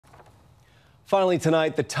Finally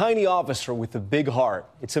tonight, the tiny officer with the big heart.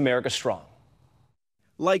 It's America Strong.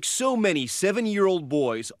 Like so many 7-year-old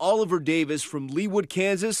boys, Oliver Davis from Leawood,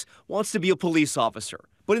 Kansas, wants to be a police officer.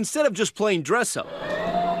 But instead of just playing dress-up,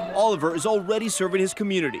 Oliver is already serving his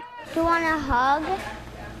community. Do you want a hug?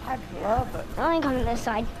 I'd love it. Let me come to this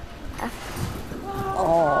side.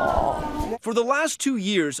 Oh. For the last 2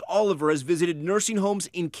 years, Oliver has visited nursing homes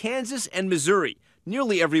in Kansas and Missouri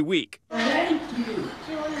nearly every week. Thank you.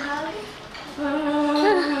 Do you want a hug?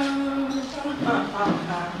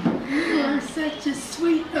 You're such a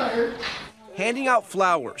sweetheart. Handing out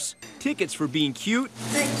flowers, tickets for being cute,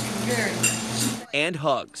 Thank you very much. and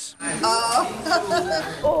hugs.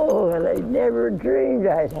 Oh, and I never dreamed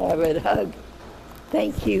I'd have a hug.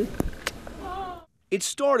 Thank you. It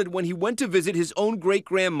started when he went to visit his own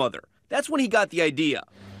great-grandmother. That's when he got the idea.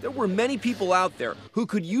 There were many people out there who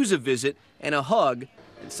could use a visit and a hug,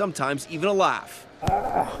 and sometimes even a laugh.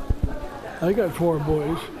 I got 4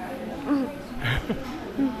 boys.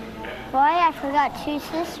 Boy, I forgot 2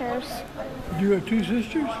 sisters. Do you have 2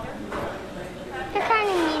 sisters? They're kind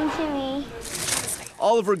of mean to me.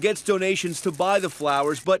 Oliver gets donations to buy the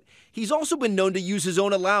flowers, but he's also been known to use his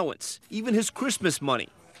own allowance, even his Christmas money.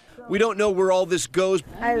 We don't know where all this goes,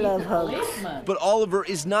 I love hugs. but Oliver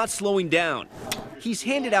is not slowing down. He's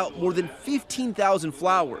handed out more than 15,000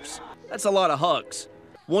 flowers. That's a lot of hugs.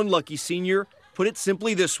 One lucky senior put it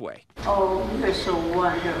simply this way. Oh, you're so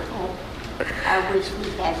wonderful. I wish we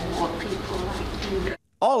had more people like you.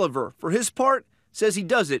 Oliver, for his part, says he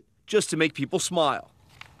does it just to make people smile.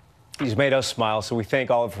 He's made us smile, so we thank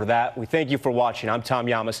Oliver for that. We thank you for watching. I'm Tom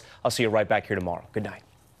Yamas. I'll see you right back here tomorrow. Good night.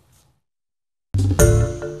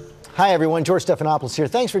 Hi, everyone. George Stephanopoulos here.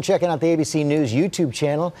 Thanks for checking out the ABC News YouTube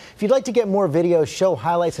channel. If you'd like to get more videos, show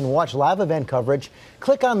highlights, and watch live event coverage,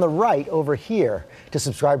 click on the right over here to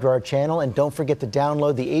subscribe to our channel. And don't forget to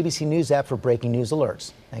download the ABC News app for breaking news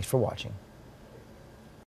alerts. Thanks for watching.